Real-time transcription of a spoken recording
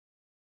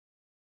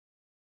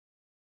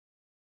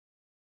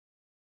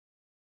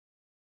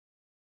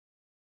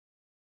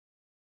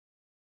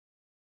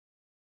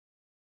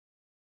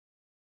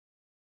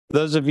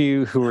Those of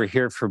you who were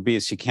here for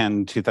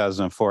BSDCan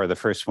 2004, the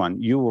first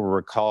one, you will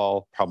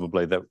recall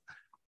probably that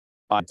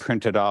I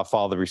printed off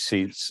all the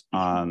receipts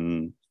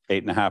on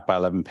 8.5 by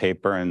 11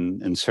 paper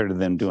and inserted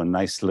them into a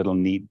nice little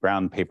neat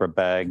brown paper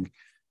bag.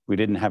 We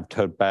didn't have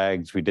tote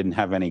bags. We didn't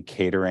have any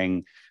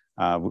catering.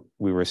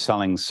 We were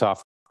selling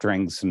soft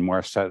drinks and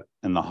more stuff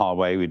in the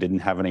hallway. We didn't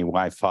have any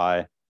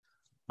Wi-Fi.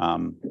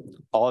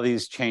 All of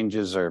these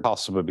changes are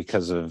possible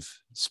because of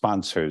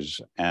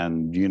sponsors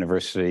and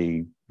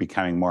university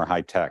becoming more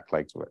high-tech,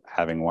 like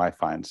having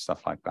Wi-Fi and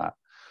stuff like that.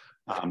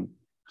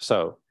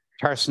 So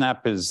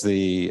TarSnap is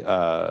the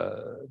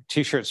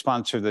t-shirt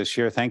sponsor this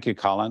year. Thank you,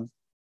 Colin.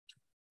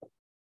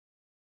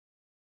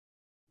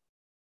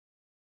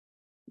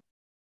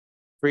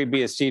 Free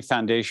BSD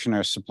Foundation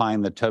are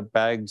supplying the tote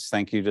bags.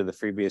 Thank you to the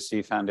Free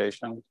BSD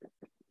Foundation.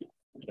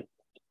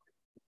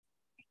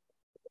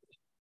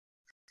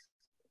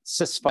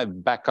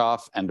 SIS5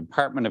 Beckhoff and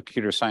Department of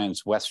Computer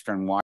Science,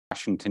 Western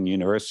Washington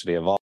University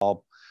have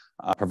all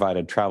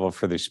provided travel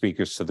for their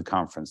speakers to the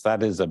conference.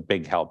 That is a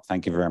big help.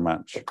 Thank you very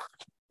much.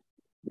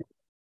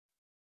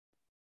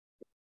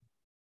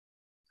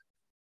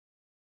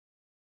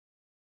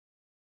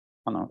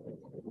 Oh,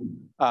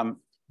 no.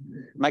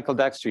 Michael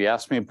Dexter, you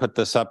asked me to put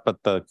this up, but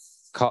the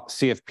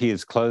CFP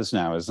is closed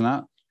now, isn't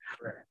it?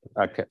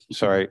 Okay,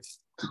 sorry.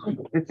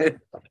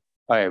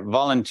 All right,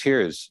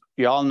 volunteers.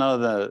 You all know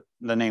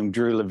the name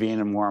Drew Levine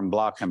and Warren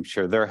Block, I'm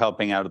sure. They're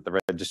helping out at the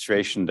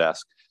registration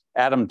desk.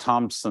 Adam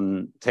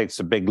Thompson takes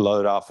a big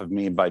load off of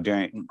me by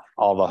doing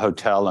all the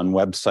hotel and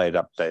website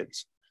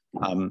updates.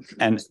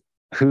 And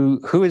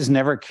who has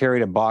never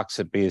carried a box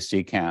at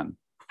BSDCan?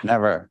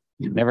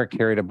 Never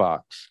carried a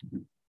box.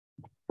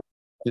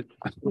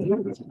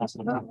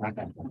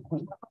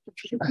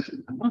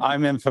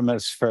 I'm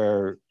infamous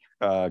for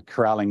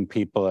corralling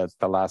people at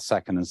the last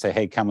second and say,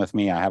 hey, come with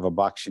me. I have a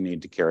box you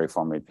need to carry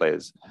for me,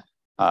 please.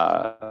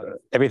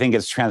 Everything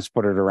gets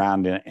transported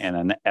around in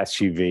an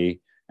SUV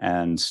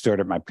and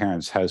stored at my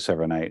parents' house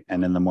overnight.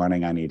 And in the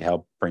morning, I need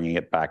help bringing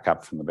it back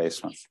up from the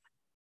basement.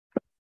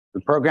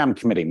 The program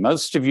committee,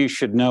 most of you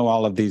should know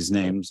all of these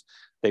names.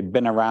 They've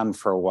been around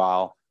for a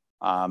while.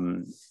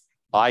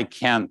 I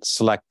can't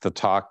select the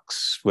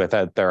talks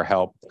without their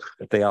help.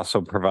 They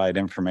also provide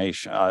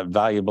information,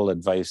 valuable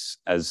advice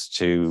as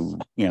to,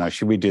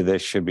 should we do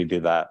this, should we do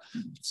that?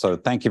 So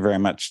thank you very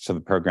much to the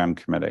program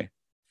committee.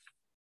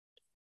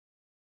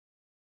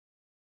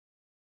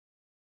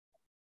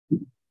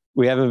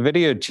 We have a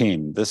video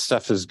team. This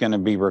stuff is going to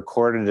be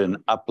recorded and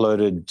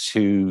uploaded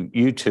to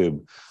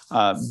YouTube.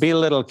 Be a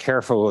little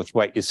careful with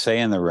what you say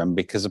in the room,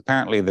 because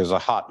apparently there's a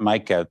hot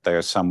mic out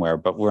there somewhere,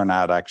 but we're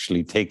not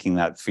actually taking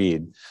that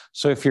feed.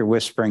 So if you're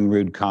whispering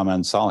rude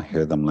comments, I'll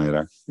hear them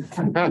later.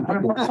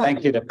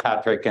 Thank you to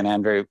Patrick and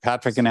Andrew.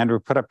 Patrick and Andrew,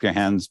 put up your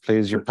hands,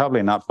 please. You're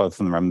probably not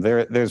both in the room.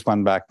 There's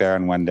one back there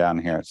and one down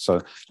here.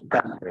 So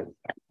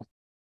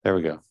there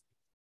we go.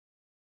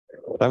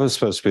 That was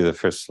supposed to be the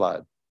first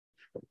slide.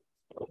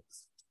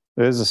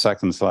 There's a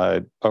second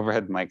slide.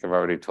 Overhead mic, I've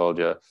already told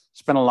you.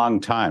 It's been a long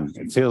time.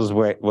 It feels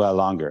way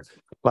longer.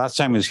 Last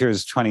time I was here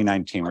was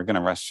 2019. We're going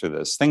to rush through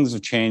this. Things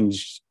have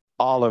changed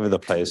all over the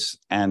place,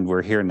 and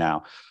we're here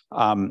now.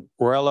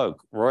 Royal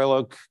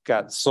Oak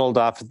got sold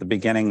off at the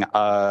beginning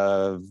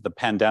of the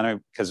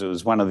pandemic because it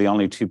was one of the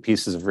only two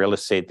pieces of real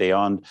estate they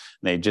owned.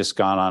 They'd just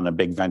gone on a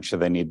big venture.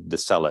 They needed to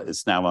sell it.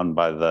 It's now owned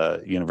by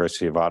the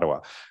University of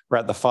Ottawa. We're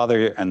at the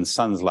Father and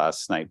Sons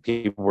last night.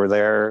 People were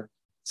there.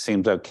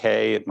 Seems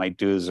okay. It might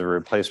do as a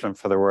replacement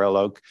for the Royal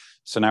Oak.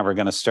 So now we're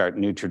going to start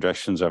new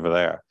traditions over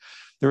there.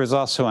 There was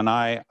also an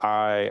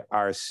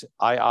IIRC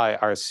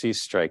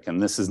strike, and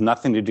this has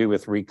nothing to do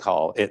with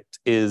recall. It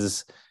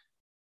is,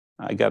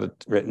 I got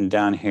it written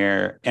down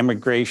here,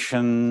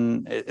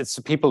 immigration. It's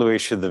the people who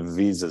issue the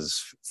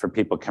visas for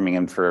people coming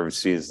in for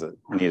overseas that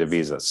need a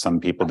visa. Some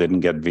people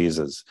didn't get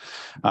visas.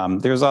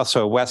 There's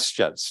also a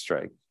WestJet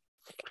strike.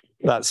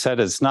 That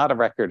said, it's not a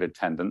record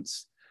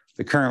attendance.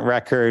 The current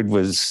record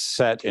was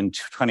set in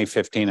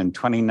 2015 and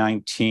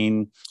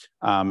 2019.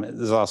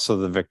 There's also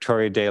the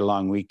Victoria Day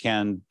long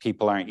weekend.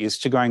 People aren't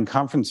used to going to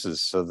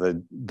conferences, so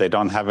they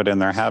don't have it in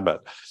their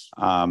habit.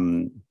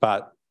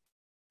 But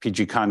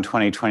PGCon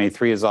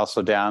 2023 is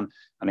also down,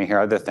 and I hear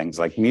other things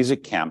like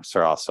music camps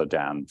are also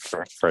down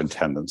for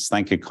attendance.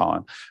 Thank you,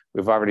 Colin.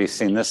 We've already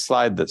seen this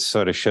slide that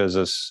sort of shows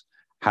us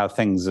how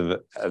things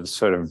have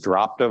sort of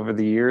dropped over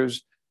the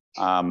years.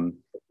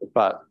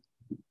 But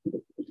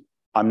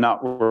I'm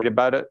not worried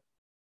about it.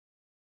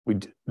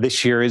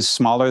 This year is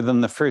smaller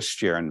than the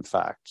first year, in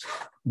fact,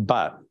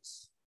 but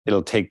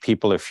it'll take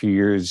people a few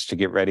years to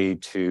get ready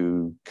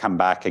to come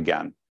back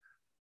again.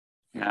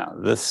 Now,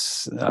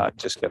 this,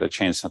 just got to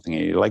change something.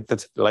 You like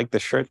the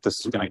shirt? This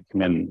is going to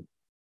come in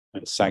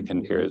a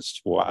second here as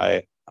to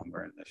why I'm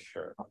wearing this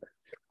shirt.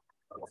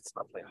 It's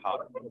lovely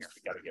hot in here.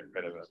 We got to get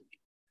rid of it.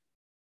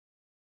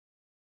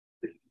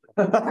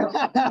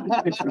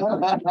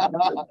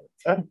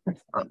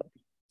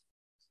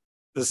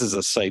 This is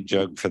a sight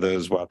joke for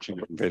those watching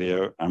the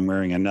video. I'm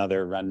wearing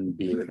another Run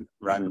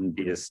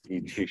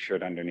BSD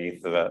t-shirt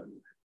underneath of it.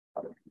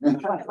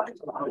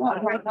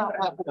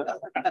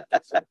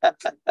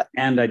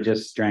 And I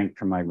just drank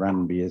from my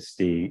Run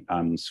BSD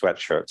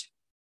sweatshirt.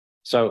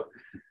 So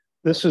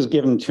this was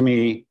given to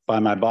me by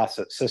my boss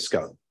at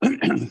Cisco,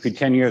 who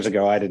 10 years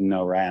ago I didn't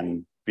know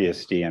ran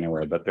BSD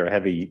anywhere, but they're a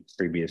heavy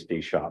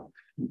FreeBSD shop.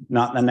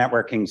 Not the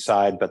networking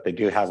side, but they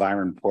do have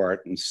Iron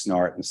Port and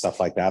Snort and stuff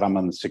like that. I'm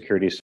on the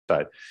security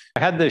side. I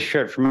had this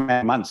shirt for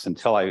many months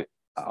until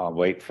I'll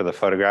wait for the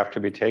photograph to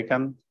be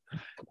taken.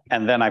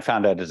 And then I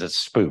found out it's a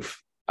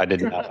spoof. I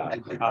didn't know.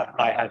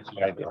 I had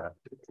no idea.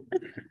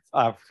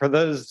 For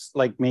those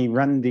like me,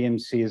 Run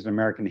DMC is an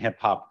American hip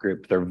hop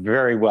group. They're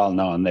very well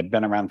known. They've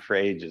been around for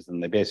ages,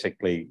 and they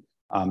basically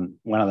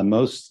one of the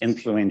most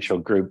influential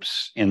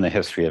groups in the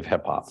history of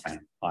hip hop.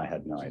 I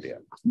had no idea.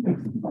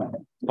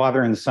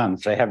 Father and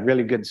sons, they have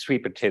really good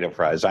sweet potato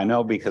fries. I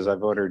know because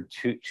I've ordered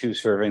two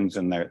servings,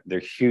 and they're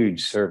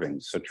huge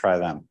servings. So try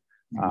them.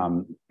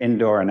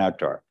 Indoor and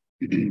outdoor.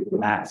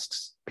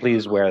 Masks,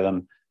 please wear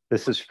them.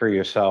 This is for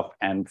yourself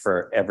and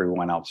for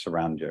everyone else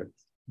around you.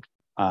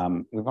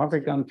 We've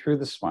already gone through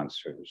the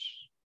sponsors.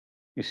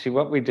 You see,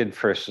 what we did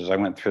first is I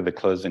went through the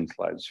closing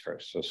slides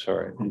first, so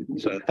sorry.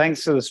 So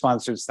thanks to the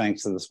sponsors,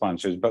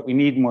 but we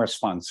need more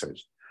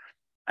sponsors.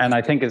 And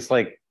I think it's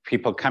like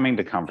people coming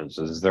to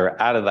conferences,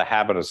 they're out of the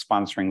habit of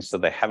sponsoring, so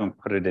they haven't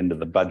put it into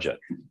the budget.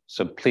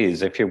 So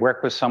please, if you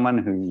work with someone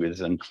who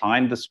is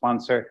inclined to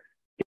sponsor,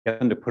 get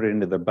them to put it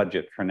into their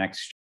budget for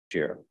next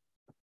year.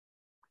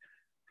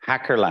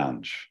 Hacker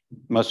Lounge.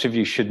 Most of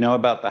you should know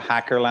about the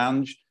Hacker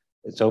Lounge.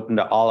 It's open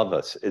to all of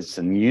us. It's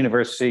in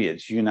university,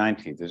 it's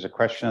U90. There's a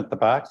question at the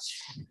back.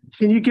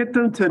 Can you get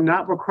them to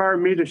not require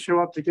me to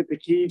show up to get the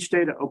key each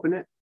day to open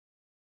it?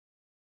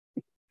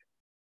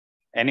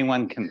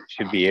 Anyone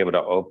should be able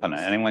to open it.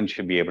 Anyone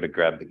should be able to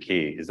grab the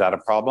key. Is that a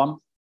problem?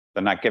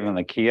 They're not giving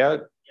the key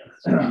out?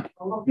 Yes.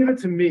 Well, give it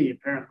to me,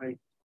 apparently.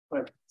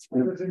 But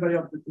does anybody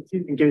else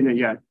isn't getting it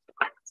yet?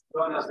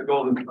 One has the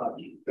golden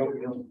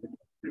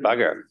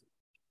Bugger.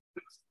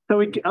 So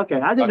okay,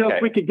 I didn't know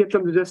if we could get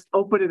them to just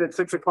open it at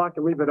 6 o'clock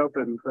and leave it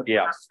open, but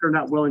yeah, they're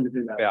not willing to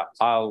do that. Yeah,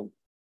 I'll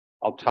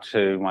talk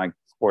to my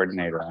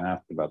coordinator and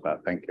ask about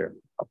that. Thank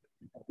you.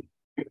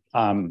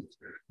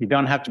 You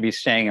don't have to be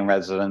staying in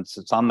residence.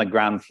 It's on the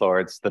ground floor.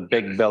 It's the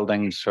big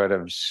building sort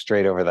of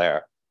straight over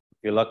there.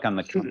 If you look on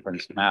the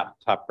conference map,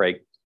 top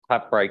right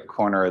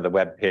corner of the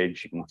web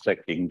page, you can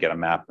click, you can get a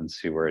map and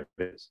see where it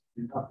is.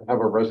 You have to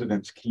have a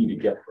residence key to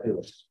get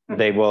this.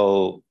 They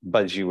will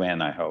buzz you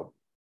in, I hope.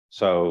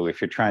 So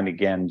if you're trying to,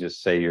 again,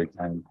 just say you're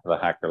trying for the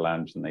Hacker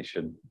Lounge and they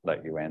should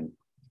let you in.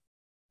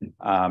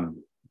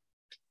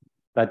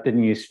 That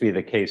didn't used to be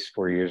the case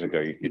 4 years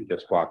ago. You could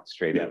just walk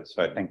straight in.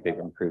 So I think they've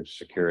improved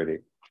security.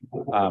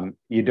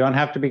 You don't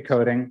have to be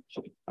coding.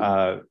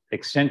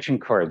 Extension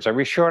cords. Are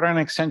we short on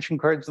extension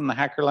cords in the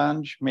Hacker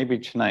Lounge? Maybe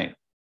tonight.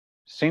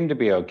 Seemed to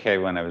be okay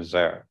when I was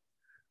there.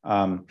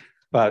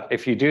 But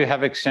if you do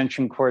have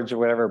extension cords or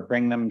whatever,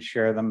 bring them,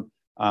 share them.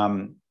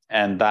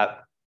 And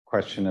that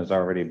question has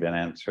already been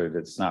answered.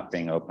 It's not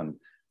being opened.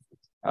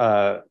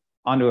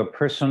 Onto a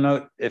personal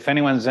note, if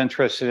anyone's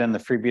interested in the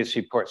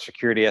FreeBSD port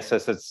security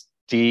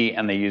SSD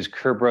and they use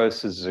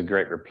Kerberos, this is a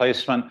great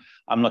replacement.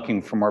 I'm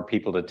looking for more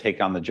people to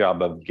take on the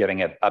job of getting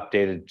it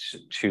updated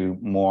to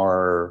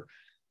more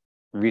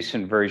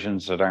recent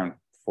versions that aren't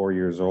 4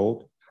 years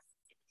old.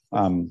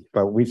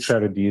 But we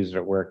started to use it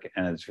at work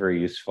and it's very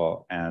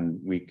useful, and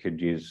we could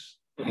use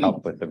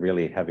help with the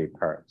really heavy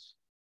parts.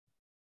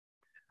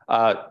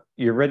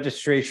 Your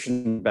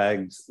registration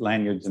bags,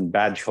 lanyards, and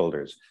badge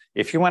holders.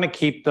 If you want to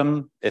keep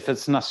them, if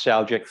it's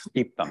nostalgic,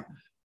 keep them.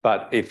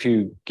 But if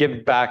you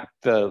give back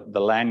the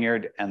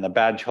lanyard and the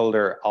badge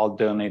holder, I'll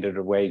donate it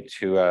away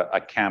to a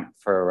camp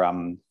for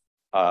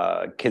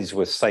kids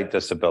with sight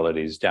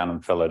disabilities down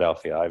in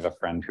Philadelphia. I have a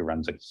friend who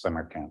runs a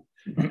summer camp,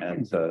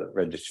 and it's a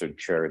registered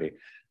charity.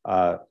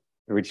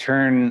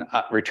 Return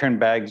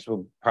bags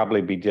will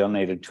probably be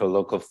donated to a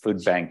local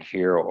food bank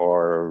here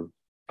or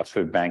a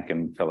food bank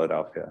in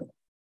Philadelphia.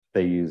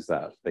 They use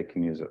that. They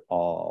can use it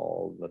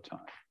all the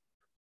time.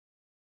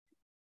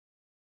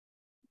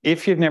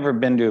 If you've never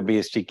been to a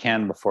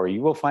BSDCan before,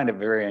 you will find it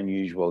very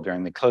unusual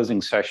during the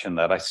closing session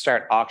that I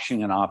start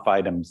auctioning off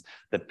items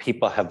that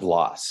people have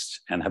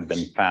lost and have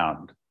been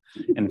found.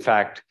 In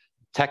fact,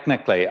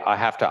 technically, I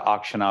have to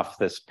auction off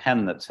this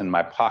pen that's in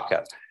my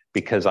pocket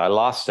because I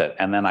lost it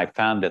and then I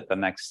found it the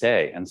next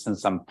day. And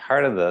since I'm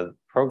part of the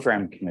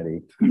program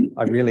committee,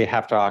 I really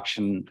have to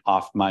auction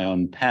off my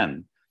own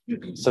pen.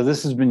 So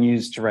this has been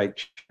used to write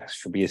checks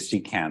for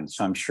BSDCan.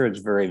 So I'm sure it's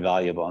very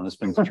valuable, and it's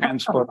been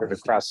transported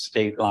across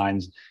state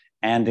lines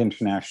and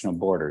international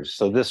borders.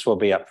 So this will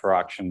be up for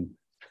auction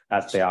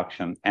at the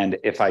auction. And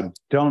if I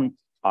don't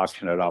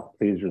auction it off,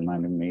 please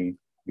remind me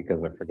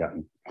because I've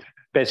forgotten.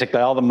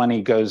 Basically, all the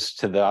money goes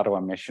to the Ottawa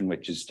Mission,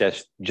 which is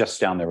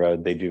just down the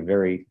road. They do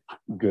very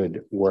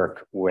good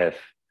work with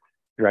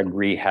drug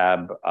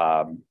rehab,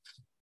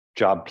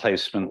 job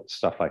placement,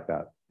 stuff like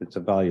that. It's a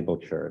valuable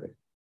charity.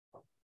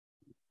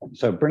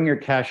 So bring your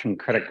cash and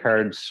credit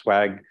cards,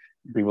 swag.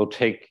 We will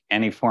take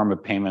any form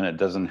of payment. It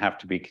doesn't have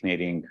to be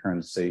Canadian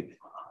currency.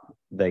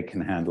 they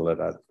can handle it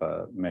at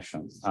the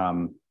mission.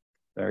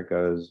 There it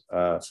goes.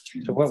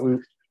 So what we,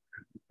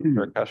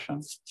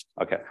 percussion?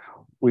 Okay.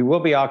 We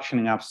will be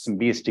auctioning off some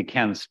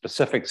BSDCan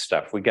specific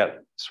stuff. We got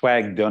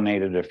swag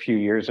donated a few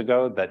years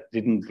ago that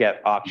didn't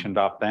get auctioned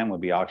off then. We'll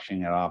be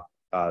auctioning it off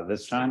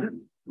this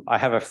time. I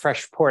have a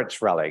Fresh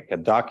Ports relic, a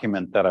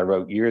document that I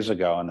wrote years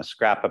ago on a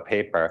scrap of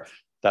paper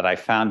that I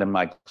found in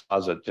my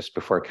closet just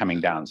before coming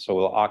down. So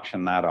we'll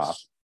auction that off.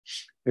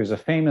 There's a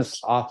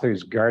famous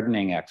author's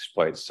gardening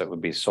exploits that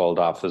would be sold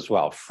off as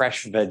well.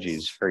 Fresh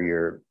veggies for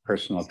your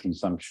personal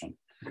consumption.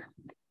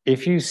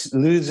 If you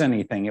lose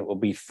anything, it will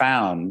be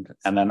found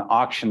and then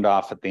auctioned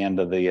off at the end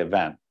of the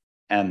event.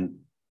 And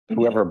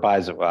whoever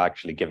buys it will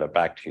actually give it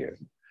back to you,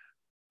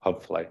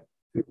 hopefully.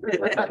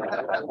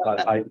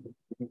 But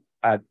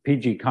at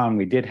PGCon,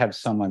 we did have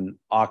someone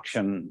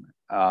auction,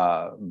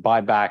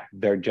 buy back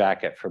their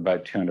jacket for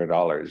about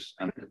 $200,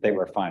 and they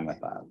were fine with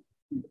that.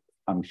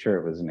 I'm sure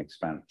it was an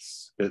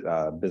expense,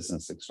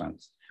 business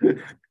expense.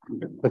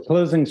 The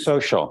closing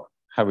social,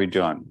 how are we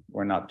doing?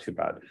 We're not too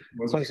bad.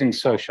 Closing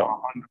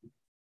social.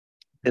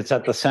 It's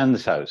at the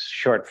Sens house,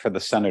 short for the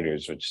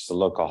Senators, which is the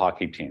local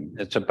hockey team.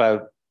 It's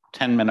about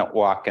 10-minute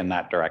walk in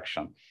that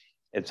direction.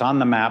 It's on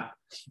the map.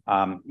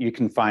 You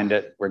can find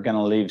it. We're going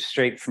to leave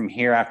straight from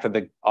here after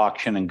the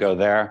auction and go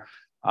there.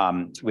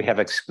 We have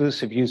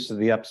exclusive use of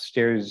the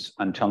upstairs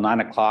until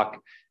 9 o'clock.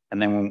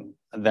 And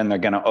then they're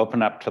going to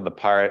open up to the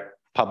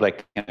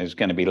public, and there's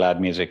going to be loud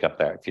music up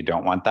there. If you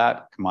don't want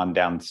that, come on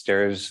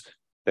downstairs.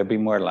 There'll be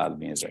more loud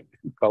music.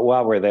 But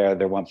while we're there,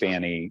 there won't be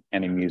any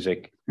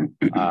music.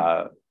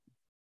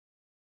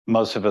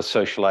 Most of us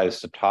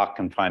socialize to talk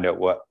and find out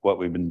what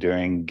we've been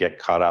doing, get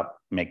caught up,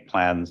 make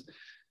plans.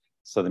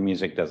 So the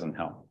music doesn't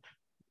help.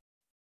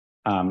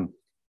 I'll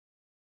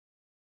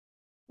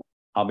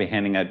be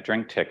handing out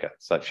drink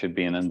tickets. That should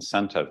be an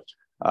incentive.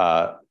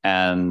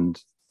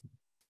 And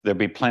there'll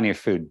be plenty of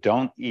food.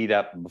 Don't eat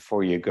up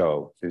before you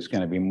go. There's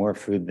going to be more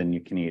food than you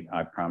can eat,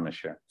 I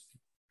promise you.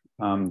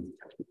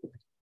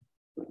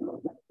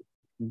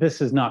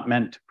 This is not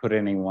meant to put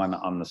anyone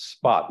on the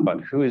spot,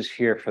 but who is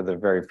here for the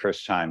very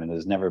first time and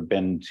has never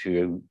been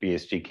to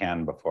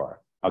BSDCan before?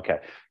 Okay,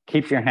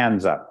 keep your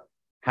hands up.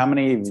 How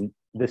many of you,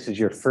 this is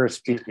your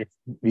first, if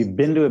you've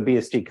been to a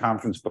BSD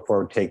conference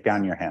before, take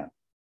down your hand.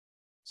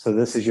 So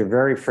this is your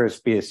very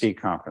first BSD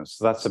conference.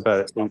 So that's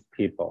about 8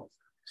 people.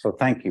 So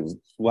thank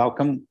you.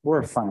 Welcome. We're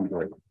a fun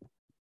group.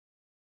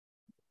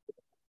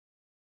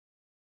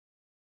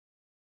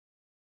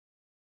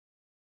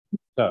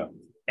 So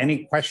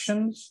any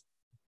questions?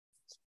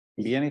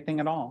 Be anything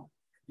at all?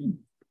 All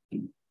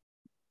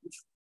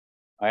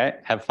right,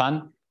 have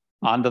fun.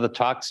 On to the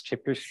talks,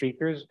 tip your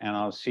speakers, and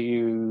I'll see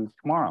you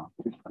tomorrow.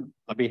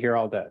 I'll be here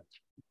all day.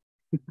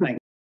 Thanks.